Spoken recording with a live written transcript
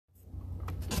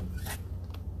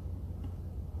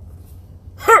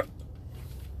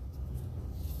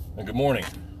Good morning.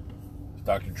 It's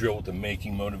Dr. Drill with the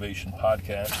Making Motivation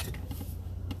Podcast.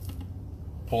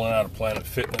 Pulling out of Planet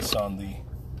Fitness on the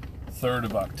 3rd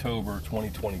of October,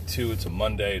 2022. It's a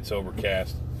Monday. It's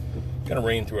overcast. It's going to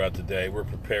rain throughout the day. We're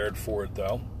prepared for it,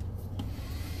 though.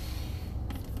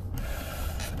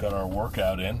 Got our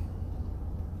workout in.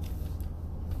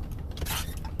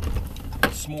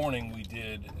 This morning we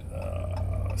did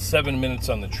 7 minutes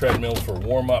on the treadmill for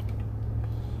warm-up.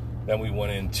 Then we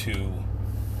went into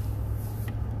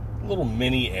a little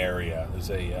mini area.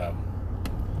 There's a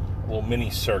little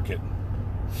mini circuit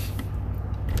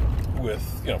with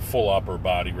full upper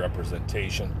body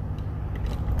representation.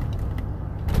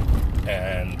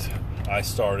 And I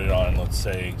started on, let's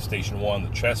say, station 1, the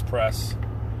chest press.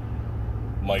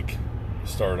 Mike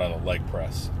started on the leg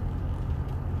press.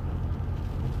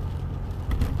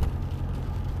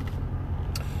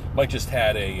 Mike just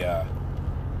had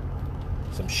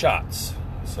some shots,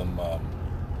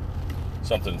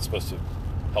 something that's supposed to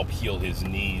help heal his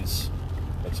knees.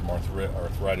 Had some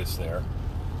arthritis there,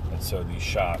 and so these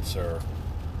shots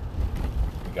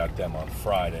we got them on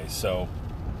Friday. So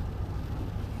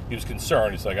he was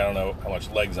concerned. He's like, I don't know how much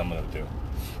legs I'm going to do,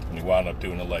 and he wound up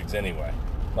doing the legs anyway.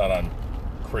 Not on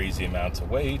crazy amounts of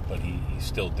weight, but he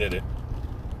still did it.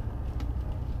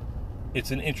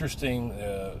 It's an interesting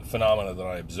phenomena that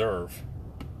I observe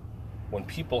when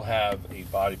people have a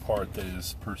body part that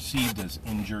is perceived as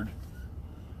injured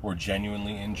or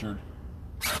genuinely injured,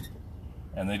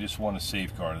 and they just want to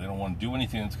safeguard it. They don't want to do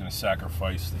anything that's going to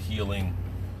sacrifice the healing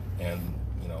and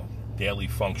daily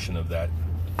function of that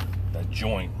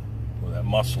joint or that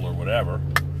muscle or whatever.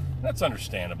 That's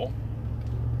understandable.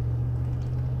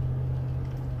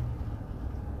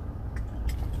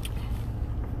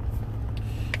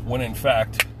 When in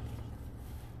fact,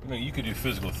 you could do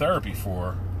physical therapy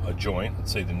for a joint,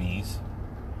 let's say the knees,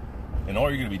 and all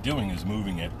you're going to be doing is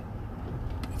moving it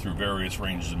through various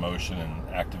ranges of motion and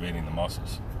activating the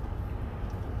muscles.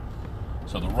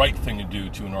 So the right thing to do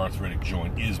to an arthritic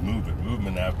joint is move it.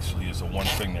 Movement actually is the one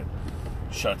thing that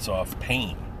shuts off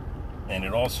pain, and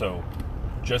it also,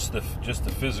 just the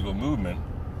physical movement,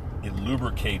 it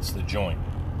lubricates the joint.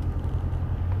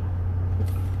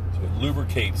 So it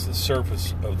lubricates the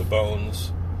surface of the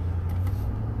bones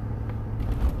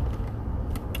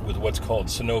with what's called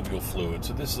synovial fluid.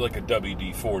 So this is like a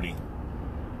WD-40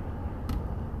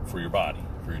 for your body,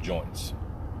 for your joints.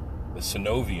 The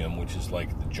synovium, which is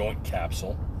like the joint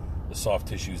capsule, the soft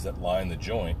tissues that line the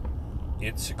joint,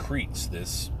 it secretes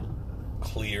this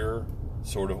clear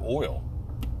sort of oil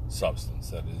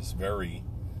substance that is very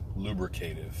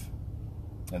lubricative.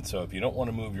 And so if you don't want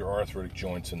to move your arthritic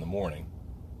joints in the morning,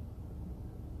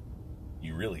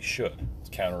 you really should. It's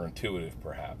counterintuitive,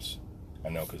 perhaps. I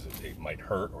know, because it might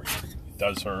hurt, or it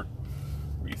does hurt,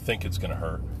 or you think it's going to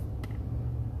hurt.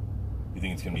 You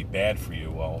think it's going to be bad for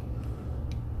you. Well,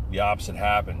 the opposite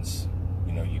happens.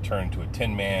 You turn into a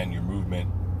tin man, your movement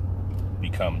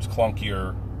becomes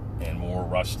clunkier and more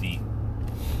rusty.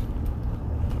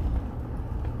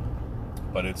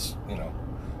 But it's,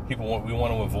 we want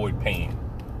to avoid pain.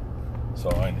 So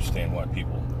I understand why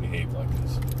people behave like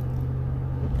this.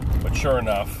 But sure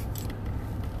enough,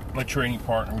 my training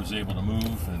partner was able to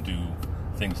move and do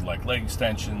things like leg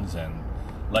extensions and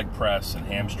leg press and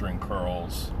hamstring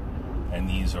curls. And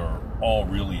these are all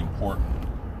really important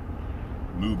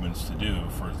movements to do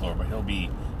for his lower, but he'll be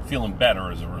feeling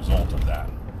better as a result of that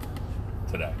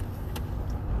today.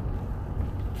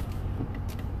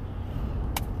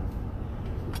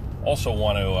 Also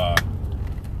want to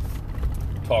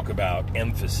talk about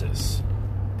emphasis.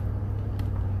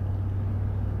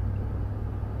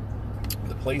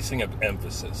 The placing of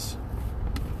emphasis.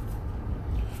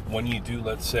 When you do,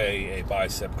 let's say, a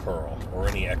bicep curl or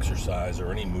any exercise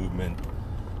or any movement,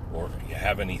 or you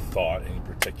have any thought, any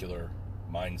particular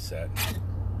mindset,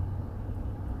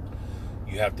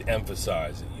 you have to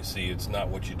emphasize it. You see, it's not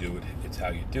what you do, it's how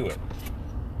you do it.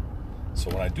 So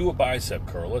when I do a bicep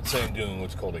curl, let's say I'm doing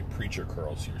what's called a preacher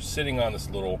curl. So you're sitting on this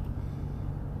little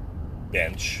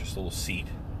bench, this little seat,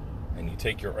 and you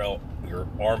take your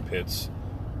armpits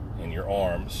and your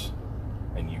arms,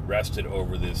 and you rest it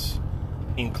over this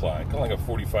incline, kind of like a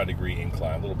 45-degree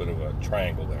incline, a little bit of a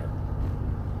triangle there.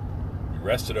 You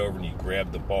rest it over and you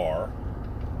grab the bar,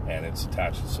 and it's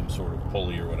attached to some sort of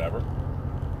pulley or whatever.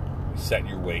 You set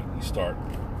your weight and you start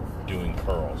doing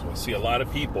curls. I see a lot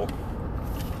of people,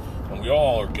 and we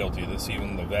all are guilty of this,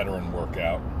 even the veteran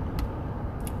worker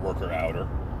outer.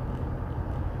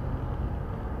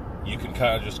 You can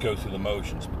kind of just go through the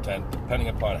motions, depending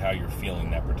upon how you're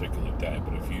feeling that particular day.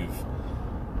 But if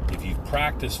you've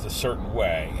practiced a certain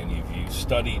way and you've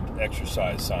studied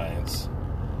exercise science,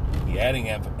 The adding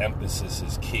emphasis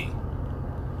is key.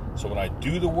 So when I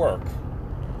do the work,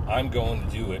 I'm going to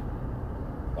do it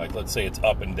like, let's say it's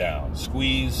up and down.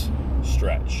 Squeeze,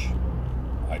 stretch.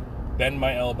 I bend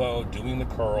my elbow doing the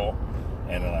curl,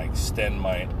 and then I extend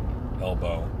my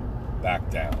elbow back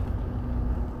down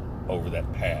over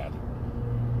that pad,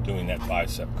 doing that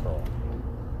bicep curl.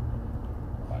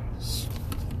 I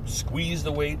squeeze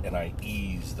the weight and I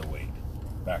ease the weight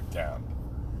back down.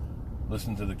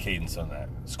 Listen to the cadence on that.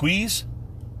 Squeeze,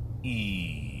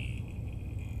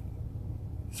 ease.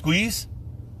 Squeeze,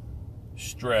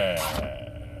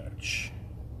 stretch.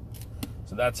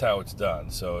 So that's how it's done.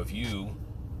 So if you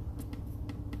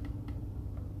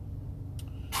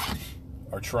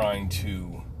are trying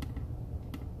to,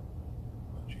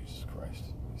 oh, Jesus Christ,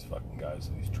 these fucking guys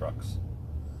in these trucks.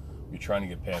 You're trying to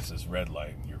get past this red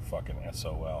light and you're fucking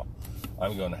SOL.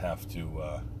 I'm going to have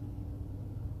to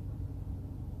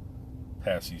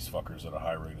pass these fuckers at a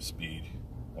high rate of speed.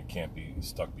 I can't be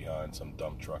stuck behind some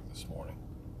dumb truck this morning.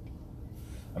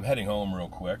 I'm heading home real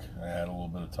quick. I had a little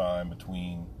bit of time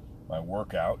between my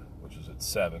workout, which is at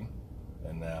 7,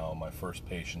 and now my first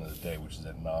patient of the day, which is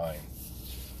at 9.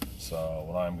 So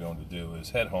what I'm going to do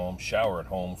is head home, shower at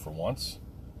home for once,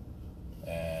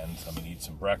 and I'm going to eat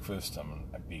some breakfast. I'm going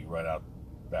to be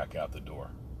back out the door.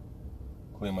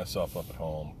 Clean myself up at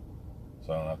home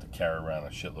so I don't have to carry around a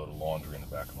shitload of laundry in the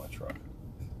back of my truck.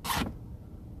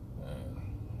 And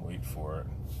wait for it.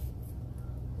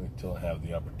 Wait till I have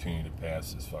the opportunity to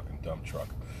pass this fucking dump truck.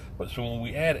 But so when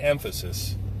we add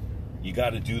emphasis, you got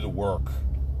to do the work.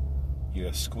 You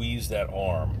got to squeeze that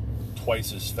arm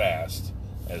twice as fast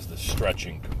as the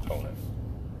stretching component.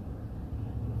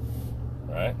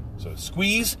 All right? So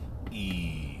squeeze,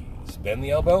 ease. Bend the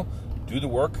elbow, do the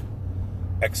work,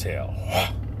 exhale.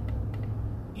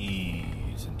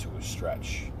 Ease into a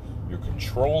stretch. You're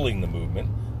controlling the movement.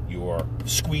 You are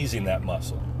squeezing that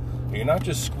muscle. You're not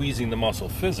just squeezing the muscle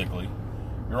physically,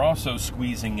 you're also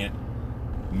squeezing it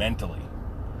mentally.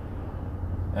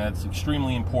 And it's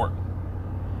extremely important.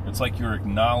 It's like you're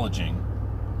acknowledging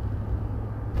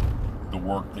the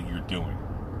work that you're doing.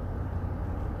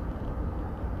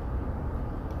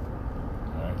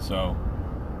 Alright, so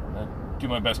I do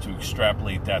my best to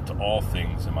extrapolate that to all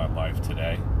things in my life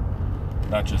today.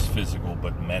 Not just physical,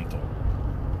 but mental.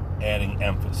 Adding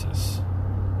emphasis.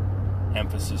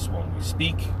 Emphasis when we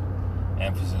speak,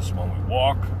 emphasis when we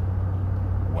walk,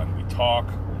 when we talk,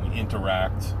 when we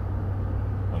interact,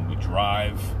 when we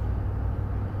drive.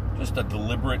 Just a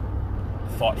deliberate,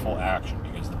 thoughtful action,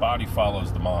 because the body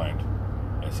follows the mind.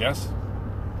 Yes?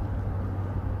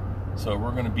 So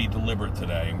we're going to be deliberate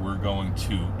today, and we're going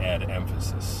to add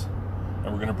emphasis.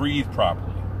 And we're going to breathe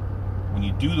properly. When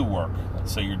you do the work,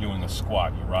 let's say you're doing a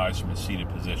squat, you rise from a seated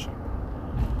position.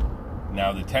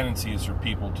 Now, the tendency is for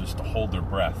people just to hold their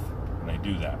breath when they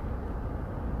do that.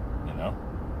 You know?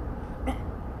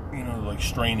 Like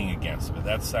straining against it. But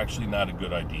that's actually not a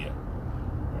good idea.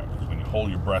 Because when you hold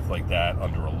your breath like that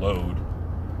under a load,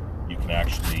 you can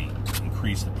actually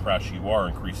increase the pressure. You are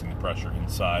increasing the pressure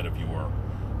inside of your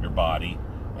body.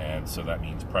 And so that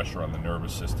means pressure on the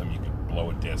nervous system. You could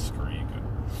blow a disc, or you could,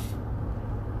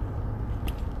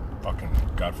 fucking,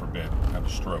 God forbid, have a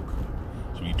stroke.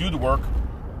 So when you do the work,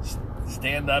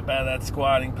 stand up out of that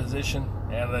squatting position,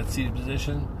 out of that seated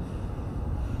position.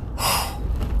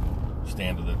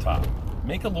 Stand to the top.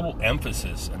 Make a little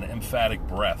emphasis, an emphatic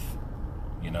breath.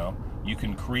 You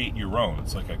can create your own.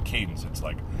 It's like a cadence. It's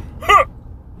like,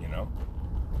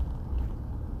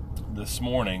 This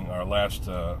morning, my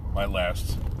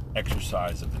last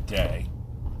exercise of the day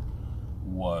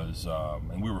was,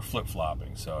 and we were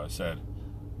flip-flopping. So I said,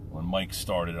 when Mike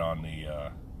started on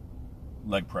the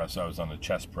leg press, I was on the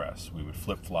chest press. We would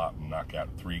flip-flop and knock out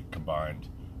 3 combined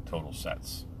total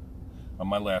sets.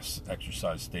 My last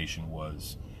exercise station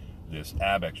was this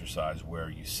ab exercise where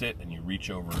you sit and you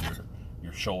reach over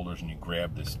your shoulders and you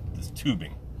grab this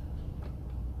tubing.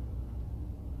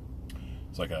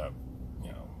 It's like a,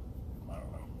 I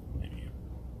don't know, maybe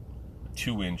a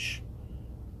 2-inch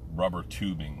rubber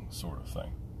tubing sort of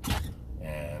thing.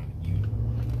 And you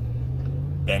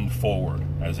bend forward,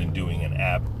 as in doing an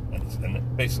ab,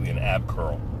 and basically an ab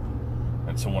curl.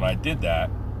 And so when I did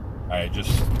that, I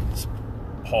just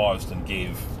paused and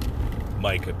gave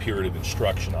Mike a period of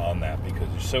instruction on that, because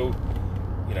so,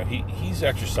 he's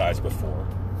exercised before,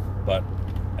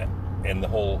 and the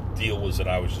whole deal was that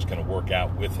I was just going to work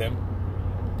out with him.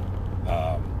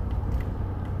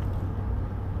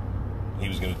 He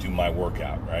was going to do my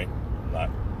workout, right? Not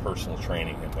personal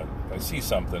training him, but if I see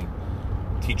something,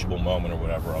 teachable moment or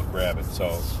whatever, I'll grab it.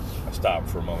 So I stopped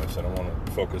for a moment. I said, I want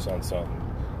to focus on something,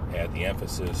 add the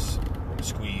emphasis. When to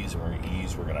squeeze and we're going to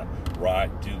ease. We're going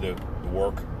to do the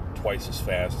work twice as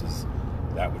fast as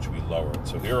that which we lowered.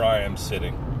 So here I am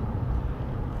sitting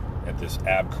at this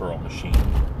ab curl machine,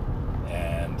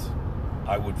 and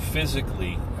I would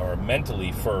physically or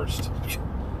mentally first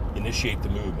initiate the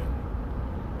movement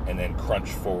and then crunch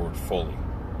forward fully.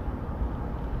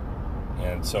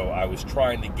 And so I was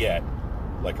trying to get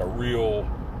like a real,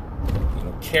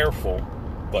 careful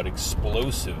but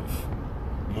explosive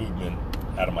movement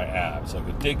out of my abs. Like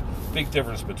a big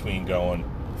difference between going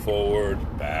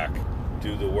forward, back,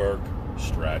 do the work,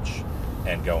 stretch,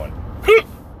 and going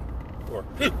or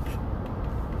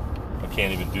I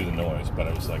can't even do the noise, but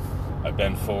I was like, I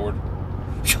bend forward,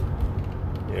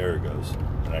 there it goes,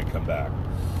 and I come back.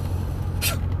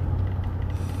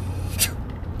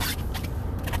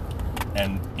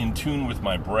 And in tune with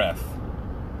my breath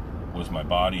was my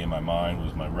body and my mind,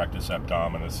 was my rectus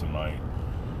abdominis and my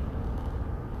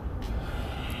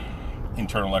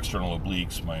internal external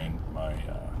obliques, my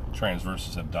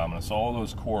transversus abdominis, all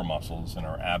those core muscles in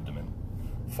our abdomen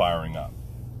firing up.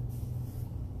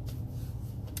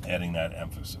 Adding that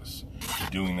emphasis,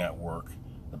 doing that work,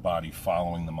 the body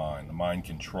following the mind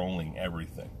controlling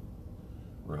everything.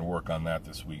 We're going to work on that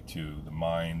this week too. The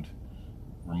mind,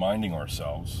 reminding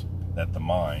ourselves that the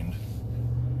mind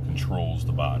controls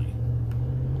the body.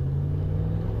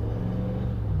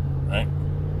 Right?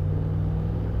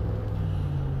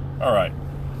 All right.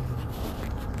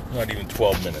 Not even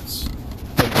 12 minutes.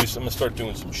 I'm going to start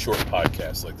doing some short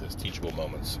podcasts like this, teachable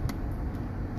moments.